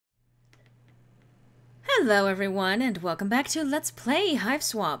Hello everyone, and welcome back to Let's Play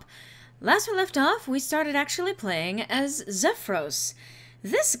Hiveswap. Last we left off, we started actually playing as Xefros.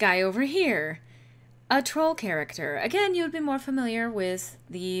 This guy over here. A troll character. Again, you would be more familiar with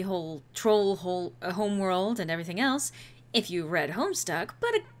the whole troll homeworld and everything else if you read Homestuck,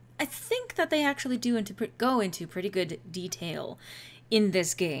 but I think that they actually do go into pretty good detail in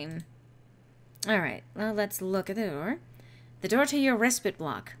this game. Alright, well, let's look at the door. The door to your respite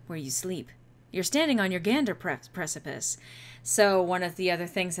block, where you sleep. You're standing on your gander precipice. So one of the other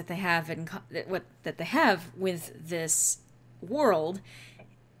things that they have that they have with this world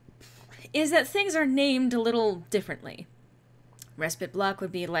is that things are named a little differently. Respite block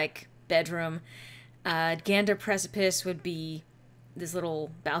would be like bedroom. Gander precipice would be this little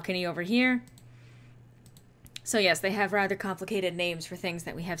balcony over here. So yes, they have rather complicated names for things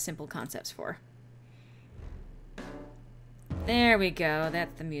that we have simple concepts for. There we go,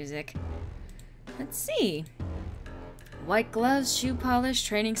 that's the music. Let's see. White gloves, shoe polish,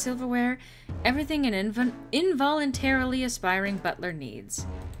 training silverware, everything an involuntarily aspiring butler needs.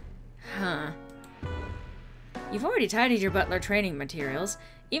 Huh. You've already tidied your butler training materials,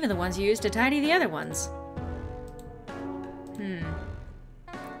 even the ones you used to tidy the other ones.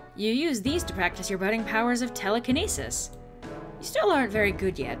 You use these to practice your budding powers of telekinesis. You still aren't very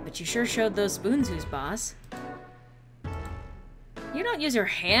good yet, but you sure showed those spoons who's boss. You don't use your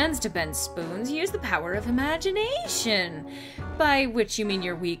hands to bend spoons, you use the power of imagination. By which you mean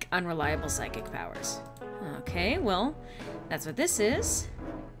your weak, unreliable psychic powers. Okay, well, that's what this is.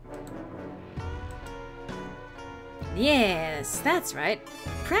 Yes, that's right.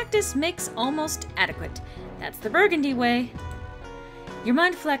 Practice makes almost adequate. That's the Burgundy way. Your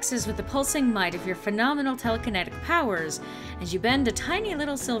mind flexes with the pulsing might of your phenomenal telekinetic powers as you bend a tiny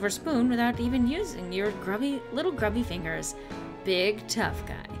little silver spoon without even using your little grubby fingers. Big, tough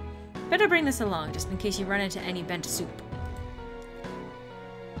guy. Better bring this along, just in case you run into any bent soup.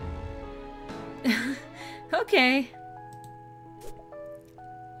 Okay.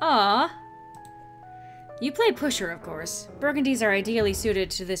 Aw. You play pusher, of course. Burgundies are ideally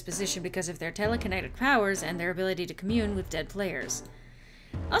suited to this position because of their telekinetic powers and their ability to commune with dead players.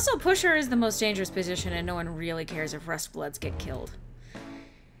 Also, pusher is the most dangerous position and no one really cares if Rustbloods get killed.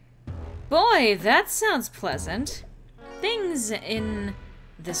 Boy, that sounds pleasant. Things in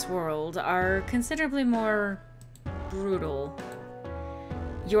this world are considerably more brutal.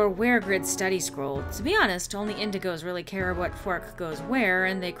 Your weregrid study scroll. To be honest, only indigos really care what fork goes where,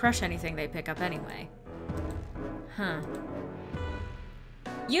 and they crush anything they pick up anyway. Huh.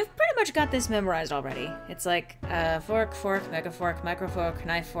 You've pretty much got this memorized already. It's like, fork, mega fork, micro fork,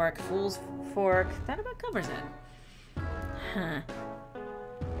 knife fork, fool's fork. That about covers it. Huh.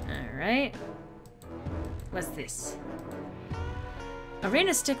 Alright. What's this?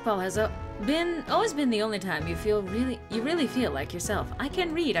 Arena stickball has always been the only time you really feel like yourself. I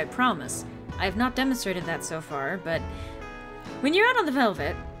can read, I promise. I have not demonstrated that so far, but when you're out on the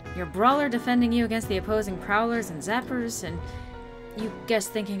Velvet, your brawler defending you against the opposing prowlers and zappers, and you guess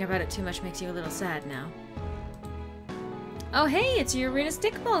thinking about it too much makes you a little sad now. Oh hey, it's your Arena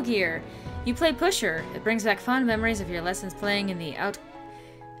stickball gear! You play pusher. It brings back fond memories of your lessons playing in the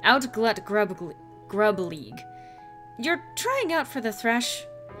Outglut Grub League. You're trying out for the Thrash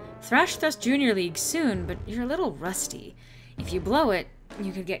Thrust Junior League soon, but you're a little rusty. If you blow it,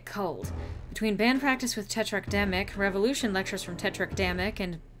 you could get cold. Between band practice with Tetrakdamic, Revolution lectures from Tetrakdamic,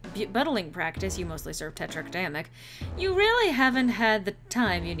 and buttling practice, you mostly serve Tetrakdamic, you really haven't had the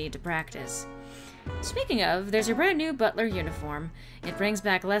time you need to practice. Speaking of, there's your brand new butler uniform. It brings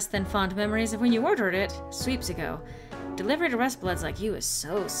back less than fond memories of when you ordered it sweeps ago. Delivery to Rustbloods like you is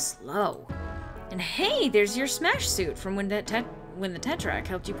so slow. And hey, there's your smash suit from when the Tetrak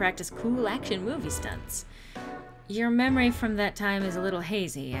helped you practice cool action movie stunts. Your memory from that time is a little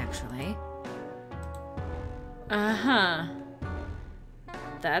hazy, actually. Uh-huh.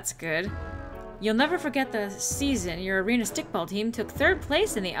 That's good. You'll never forget the season your Arena Stickball team took 3rd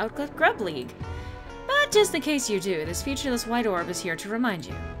place in the Outglut Grub League. But just in case you do, this featureless white orb is here to remind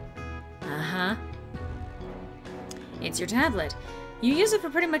you. Uh-huh. It's your tablet. You use it for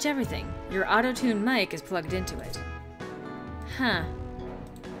pretty much everything. Your auto-tune mic is plugged into it. Huh.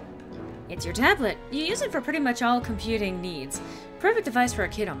 It's your tablet. You use it for pretty much all computing needs. Perfect device for a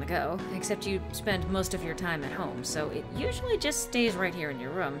kid on the go, except you spend most of your time at home, so it usually just stays right here in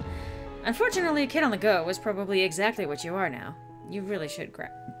your room. Unfortunately, a kid on the go is probably exactly what you are now. You really should grab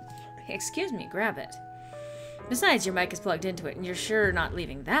it. Besides, your mic is plugged into it, and you're sure not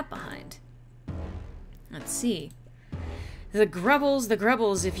leaving that behind. Let's see. The grubbles,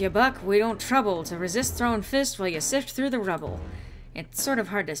 if you buck, we don't trouble to resist thrown fist while you sift through the rubble. It's sort of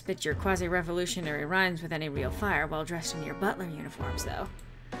hard to spit your quasi-revolutionary rhymes with any real fire while dressed in your butler uniforms, though.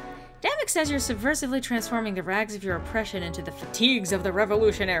 Damek says you're subversively transforming the rags of your oppression into the fatigues of the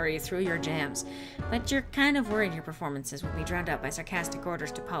revolutionary through your jams, but you're kind of worried your performances will be drowned out by sarcastic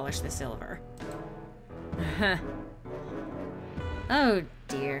orders to polish the silver. Oh,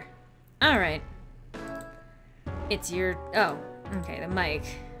 dear. Alright. It's your... Oh, okay, the mic.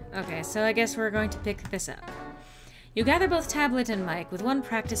 Okay, so I guess we're going to pick this up. You gather both tablet and mic with one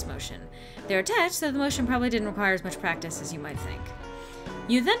practice motion. They're attached, so the motion probably didn't require as much practice as you might think.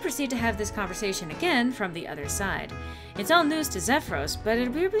 You then proceed to have this conversation again from the other side. It's all news to Xefros, but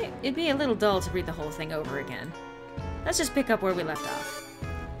it'd be a little dull to read the whole thing over again. Let's just pick up where we left off.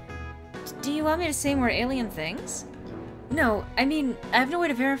 Do you want me to say more alien things? No, I mean, I have no way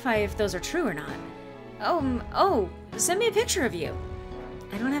to verify if those are true or not. Oh, send me a picture of you.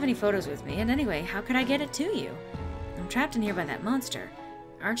 I don't have any photos with me, and anyway, how could I get it to you? I'm trapped in here by that monster.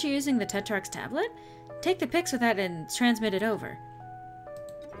 Aren't you using the Tetrarch's tablet? Take the pics with that and transmit it over.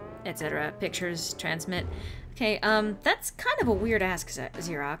 Etc. Pictures, transmit. Okay, that's kind of a weird ask,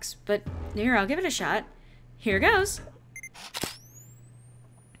 Xerox, but here, I'll give it a shot. Here goes.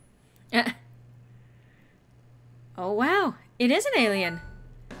 Oh, wow. It is an alien.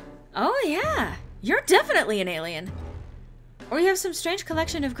 Oh, yeah. You're definitely an alien. Or you have some strange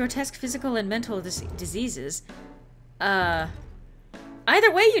collection of grotesque physical and mental diseases. Either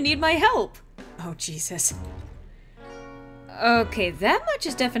way, you need my help. Oh, Jesus. Okay, that much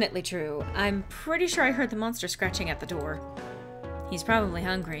is definitely true. I'm pretty sure I heard the monster scratching at the door. He's probably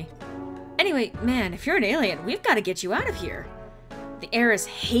hungry. Anyway, man, if you're an alien, we've got to get you out of here. The heiress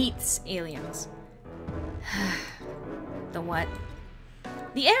hates aliens. The what?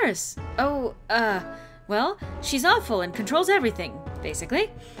 The heiress! Oh, well, she's awful and controls everything,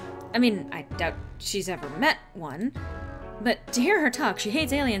 basically. I mean, I doubt she's ever met one. But to hear her talk, she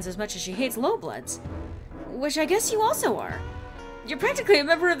hates aliens as much as she hates lowbloods. Which I guess you also are. You're practically a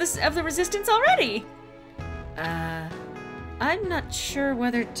member of the Resistance already! I'm not sure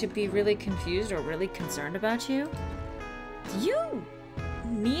whether to be really confused or really concerned about you. Do you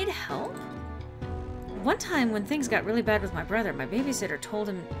need help? One time when things got really bad with my brother, my babysitter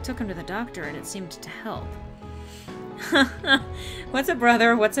took him to the doctor and it seemed to help. What's a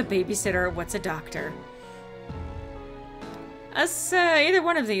brother? What's a babysitter? What's a doctor? Either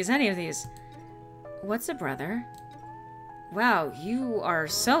one of these, any of these. What's a brother? Wow, you are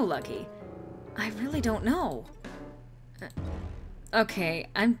so lucky. I really don't know. Okay,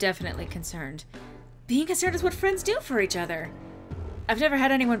 I'm definitely concerned. Being concerned is what friends do for each other. I've never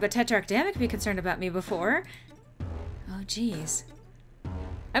had anyone but Tetrarch Damek be concerned about me before. Oh, jeez.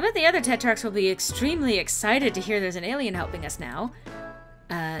 I bet the other Tetrarchs will be extremely excited to hear there's an alien helping us now.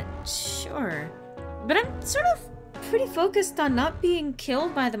 Sure. But I'm sort of pretty focused on not being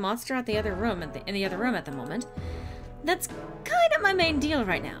killed by the monster at the other room, in the other room at the moment. That's kind of my main deal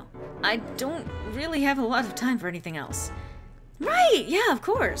right now. I don't really have a lot of time for anything else. Right, yeah, of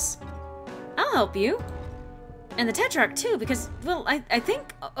course. I'll help you. And the Tetrarch too, because, well, I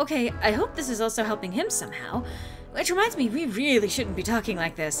think, okay, I hope this is also helping him somehow. Which reminds me, we really shouldn't be talking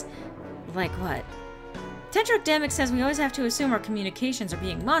like this. Like what? Tetrarch Damek says we always have to assume our communications are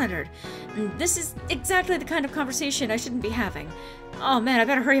being monitored. And this is exactly the kind of conversation I shouldn't be having. Oh man, I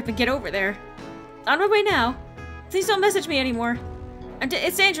better hurry up and get over there. On my way now. Please don't message me anymore.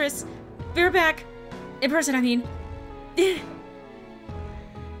 It's dangerous. Be right back. In person, I mean.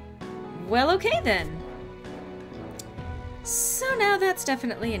 Well, okay then. So now that's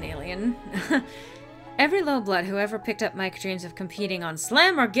definitely an alien. Every lowblood who ever picked up Mike dreams of competing on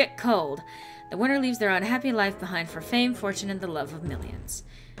Slam or Get Cold. The winner leaves their unhappy life behind for fame, fortune, and the love of millions.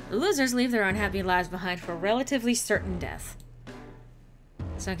 The losers leave their unhappy lives behind for relatively certain death.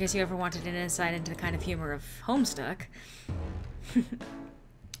 So in case you ever wanted an insight into the kind of humor of Homestuck.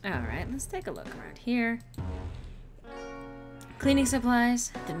 Alright, let's take a look around here. Cleaning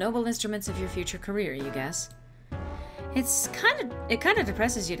supplies, the noble instruments of your future career, you guess. It kind of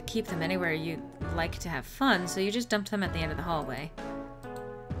depresses you to keep them anywhere you like to have fun, so you just dump them at the end of the hallway.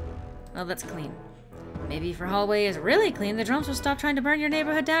 Well, that's clean. Maybe if your hallway is really clean, the drums will stop trying to burn your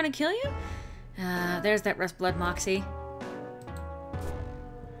neighborhood down and kill you? There's that Rust Blood Moxie.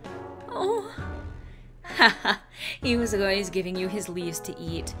 Oh. Haha, he was always giving you his leaves to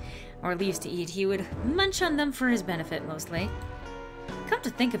eat. Or leaves to eat. He would munch on them for his benefit, mostly. Come to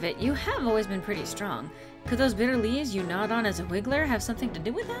think of it, you have always been pretty strong. Could those bitter leaves you gnawed on as a wiggler have something to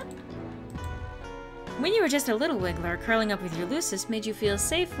do with that? When you were just a little wiggler, curling up with your Lucis made you feel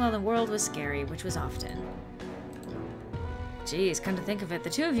safe while the world was scary, which was often. Geez, come to think of it, the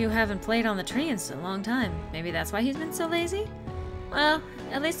two of you haven't played on the tree in so long time. Maybe that's why he's been so lazy? Well,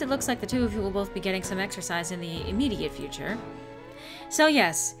 at least it looks like the two of you will both be getting some exercise in the immediate future. So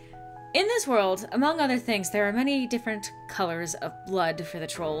yes, in this world, among other things, there are many different colors of blood for the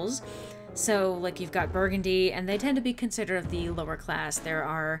trolls. So, like, you've got burgundy, and they tend to be considered of the lower class. There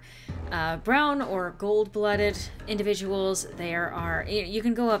are brown or gold-blooded individuals. There are... You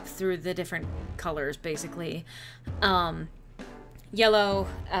can go up through the different colors, basically. Yellow,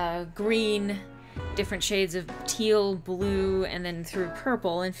 green, different shades of teal, blue, and then through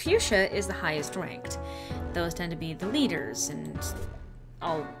purple. And fuchsia is the highest ranked. Those tend to be the leaders, and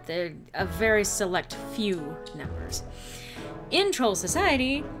they're a very select few numbers. In Troll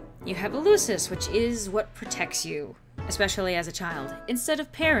Society... You have Elusis, which is what protects you, especially as a child, instead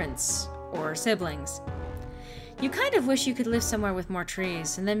of parents or siblings. You kind of wish you could live somewhere with more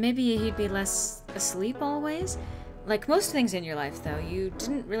trees, and then maybe he'd be less asleep always. Like most things in your life, though, you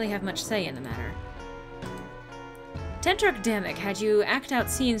didn't really have much say in the matter. Tetrarch had you act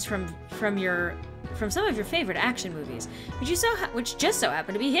out scenes from some of your favorite action movies, which just so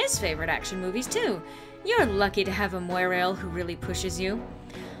happen to be his favorite action movies, too. You're lucky to have a Moirail who really pushes you.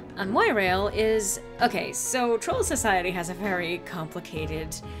 A Moirail is... Okay, so Troll Society has a very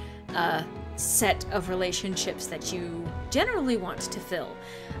complicated set of relationships that you generally want to fill.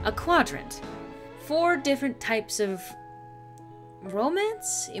 A quadrant. 4 different types of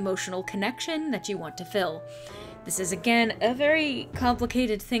romance, emotional connection that you want to fill. This is, again, a very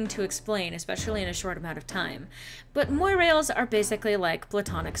complicated thing to explain, especially in a short amount of time. But Moirails are basically like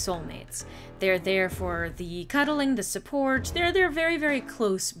platonic soulmates. They're there for the cuddling, the support. They're very, very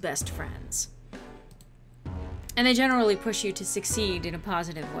close best friends. And they generally push you to succeed in a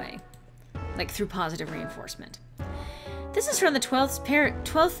positive way. Like, through positive reinforcement. This is from the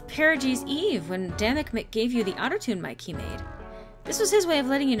 12th Perige's Eve, when Damek gave you the autotune mic he made. This was his way of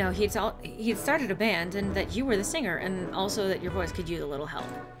letting you know he'd started a band and that you were the singer, and also that your voice could use a little help.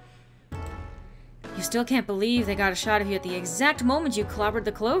 You still can't believe they got a shot of you at the exact moment you clobbered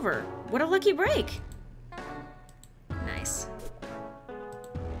the clover. What a lucky break! Nice.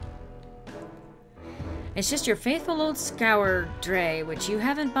 It's just your faithful old scour dray, which you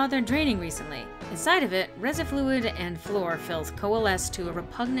haven't bothered draining recently. Inside of it, resifluid and floor filth coalesce to a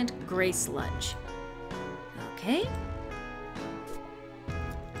repugnant gray sludge. Okay.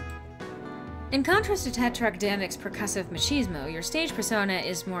 In contrast to Tetrarch Damek's percussive machismo, your stage persona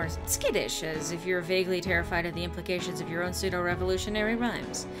is more skittish, as if you're vaguely terrified of the implications of your own pseudo-revolutionary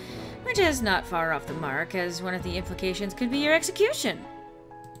rhymes. Which is not far off the mark, as one of the implications could be your execution.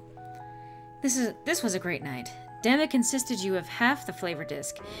 This was a great night. Damek insisted you have half the flavor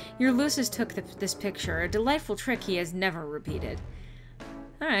disc. Your Lucis took this picture, a delightful trick he has never repeated.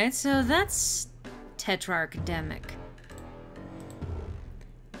 Alright, so that's Tetrarch Damek.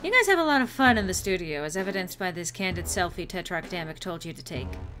 You guys have a lot of fun in the studio, as evidenced by this candid selfie Tetrarch Damek told you to take.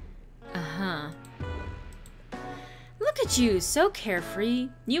 Uh-huh. Look at you, so carefree.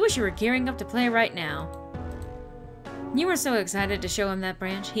 You wish you were gearing up to play right now. You were so excited to show him that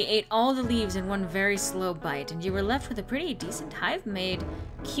branch. He ate all the leaves in one very slow bite, and you were left with a pretty decent Hive-made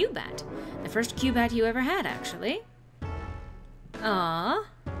Cubat. The first Cubat you ever had, actually. Aww.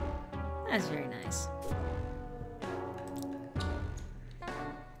 That's very nice.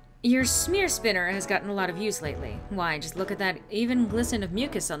 Your smear spinner has gotten a lot of use lately. Why, just look at that even glisten of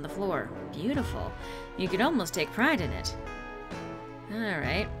mucus on the floor. Beautiful. You could almost take pride in it.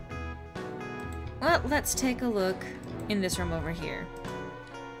 Alright. Well, let's take a look in this room over here.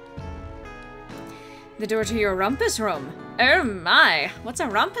 The door to your rumpus room. Oh my! What's a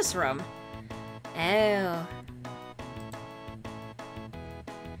rumpus room? Oh.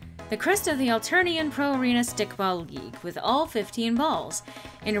 The crest of the Alternian Pro Arena Stickball League, with all 15 balls.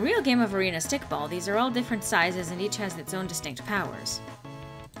 In a real game of Arena Stickball, these are all different sizes and each has its own distinct powers.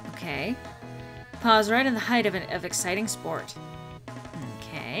 Okay. Pause right in the height of exciting sport.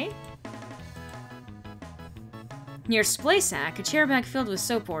 Okay. Near Splaysack, a chair bag filled with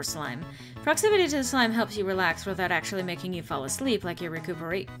soap or slime. Proximity to the slime helps you relax without actually making you fall asleep like your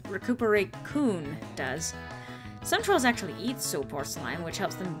Recuperate-Coon does. Some trolls actually eat soap or slime, which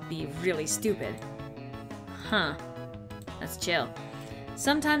helps them be really stupid. Huh. That's chill.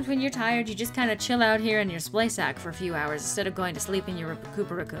 Sometimes when you're tired, you just kind of chill out here in your Splaysack for a few hours instead of going to sleep in your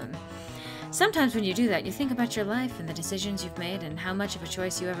Recuperate-Coon. Sometimes when you do that, you think about your life and the decisions you've made and how much of a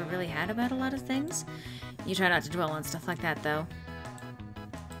choice you ever really had about a lot of things. You try not to dwell on stuff like that, though.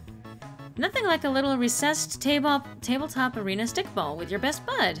 Nothing like a little recessed tabletop arena stickball with your best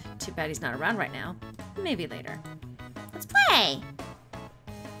bud. Too bad he's not around right now. Maybe later. Let's play!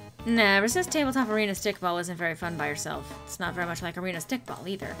 Nah, recessed tabletop arena stickball isn't very fun by yourself. It's not very much like arena stickball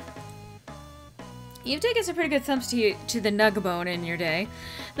either. You've taken some pretty good thumps to the Nugbone in your day.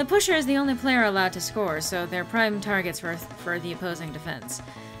 The pusher is the only player allowed to score, so they're prime targets for the opposing defense.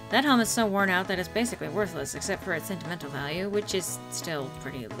 That helmet's so worn out that it's basically worthless, except for its sentimental value, which is still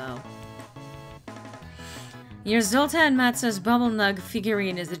pretty low. Your Zoltan Matsa's Bubble Nug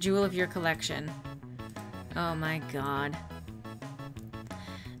figurine is the jewel of your collection. Oh my god.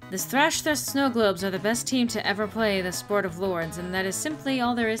 The Thrashthrust Snow Globes are the best team to ever play the Sport of Lords, and that is simply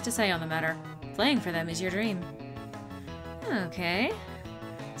all there is to say on the matter. Playing for them is your dream. Okay.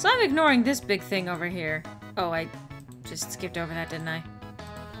 So I'm ignoring this big thing over here. Oh, I just skipped over that, didn't I?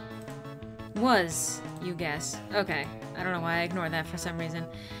 Was, you guess. Okay. I don't know why I ignored that for some reason.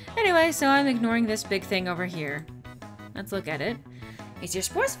 Anyway, so I'm ignoring this big thing over here. Let's look at it. It's your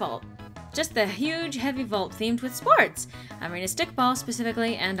sports vault. Just the huge, heavy vault themed with sports. I mean, a stickball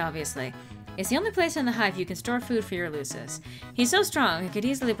specifically, and obviously. It's the only place in the Hive you can store food for your Lucis. He's so strong, he could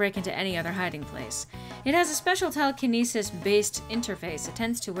easily break into any other hiding place. It has a special telekinesis-based interface. It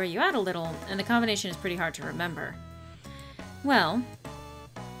tends to wear you out a little, and the combination is pretty hard to remember. Well,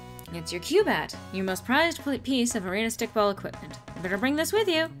 it's your Cubat, your most prized piece of arena stickball equipment. You better bring this with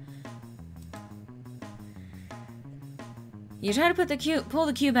you. You try to pull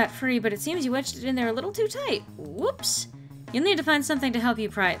the Cubat free, but it seems you wedged it in there a little too tight. Whoops! You'll need to find something to help you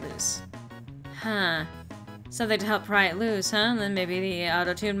pry it loose. Huh. Something to help pry it loose, huh? Then maybe the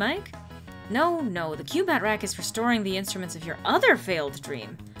auto-tune mic? No, the Cubat rack is for storing the instruments of your other failed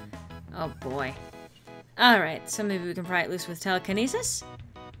dream. Oh boy. Alright, so maybe we can pry it loose with telekinesis?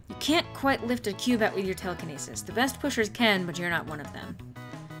 You can't quite lift a Cubat with your telekinesis. The best pushers can, but you're not one of them.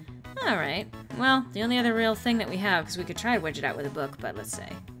 Alright. Well, the only other real thing that we have, because we could try to wedge it out with a book, but let's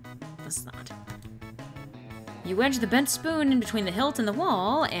not. You wedge the bent spoon in between the hilt and the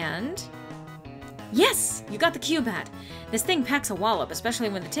wall, and... Yes! You got the Cubat! This thing packs a wallop, especially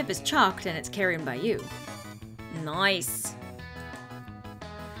when the tip is chalked and it's carried by you. Nice!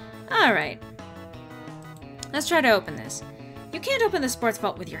 Alright. Let's try to open this. You can't open the sports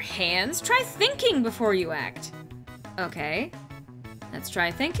vault with your hands. Try thinking before you act. Okay. Let's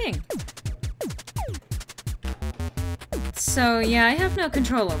try thinking. So, yeah, I have no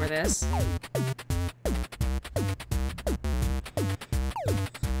control over this.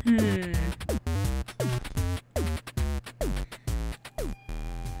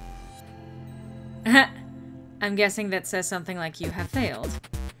 I'm guessing that says something like you have failed.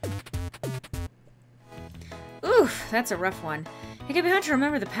 Oof, that's a rough one. It can be hard to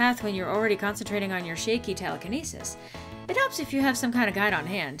remember the path when you're already concentrating on your shaky telekinesis. It helps if you have some kind of guide on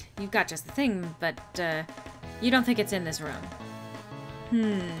hand. You've got just the thing, but, you don't think it's in this room.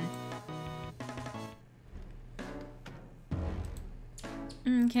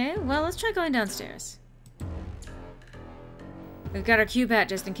 Okay, well, let's try going downstairs. We've got our Cubat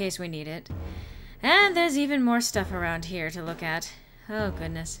just in case we need it. And there's even more stuff around here to look at. Oh,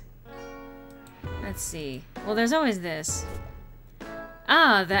 goodness. Let's see. Well, there's always this.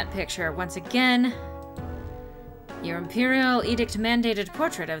 Ah, that picture, once again. Your Imperial Edict-mandated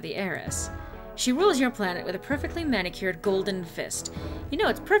portrait of the heiress. She rules your planet with a perfectly manicured golden fist. You know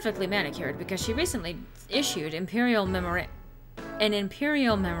it's perfectly manicured because she recently issued an Imperial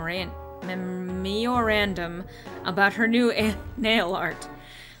memorandum about her new nail art.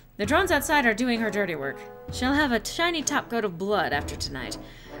 The drones outside are doing her dirty work. She'll have a shiny top coat of blood after tonight.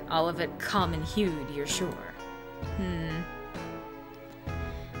 All of it common-hued, you're sure.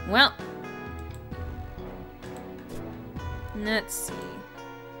 Well. Let's see.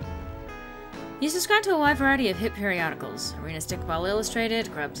 You subscribe to a wide variety of hit periodicals. Arena Stickball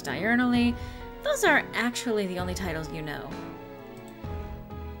Illustrated, Grubbs Diurnally. Those are actually the only titles you know.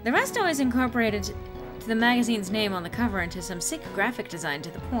 The rest always incorporated the magazine's name on the cover into some sick graphic design to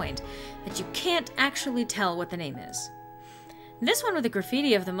the point that you can't actually tell what the name is. This one with the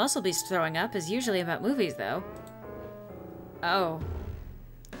graffiti of the muscle beast throwing up is usually about movies, though. Oh.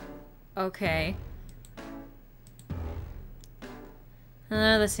 Okay.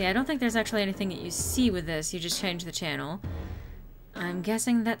 Let's see, I don't think there's actually anything that you see with this, you just change the channel. I'm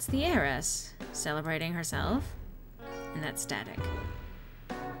guessing that's the heiress, celebrating herself. And that's static.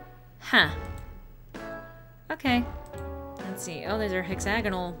 Huh. Okay. Let's see. Oh, these are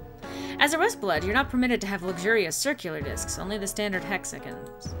hexagonal. As a Rustblood, you're not permitted to have luxurious circular discs, only the standard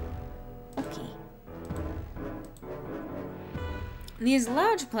hexagons. Okay. These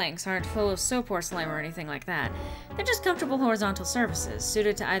large planks aren't full of soap or slime or anything like that. They're just comfortable horizontal surfaces,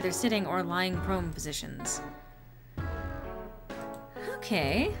 suited to either sitting or lying prone positions.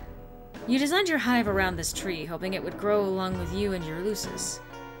 Okay. You designed your hive around this tree, hoping it would grow along with you and your Lucis.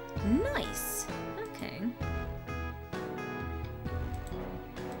 Nice. Okay.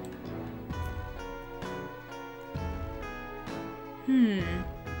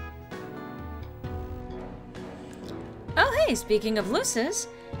 Oh, hey, speaking of Luces,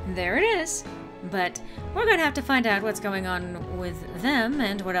 there it is. But we're going to have to find out what's going on with them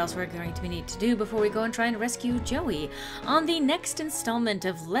and what else we're going to need to do before we go and try and rescue Joey on the next installment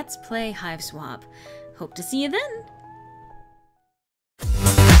of Let's Play Hiveswap. Hope to see you then!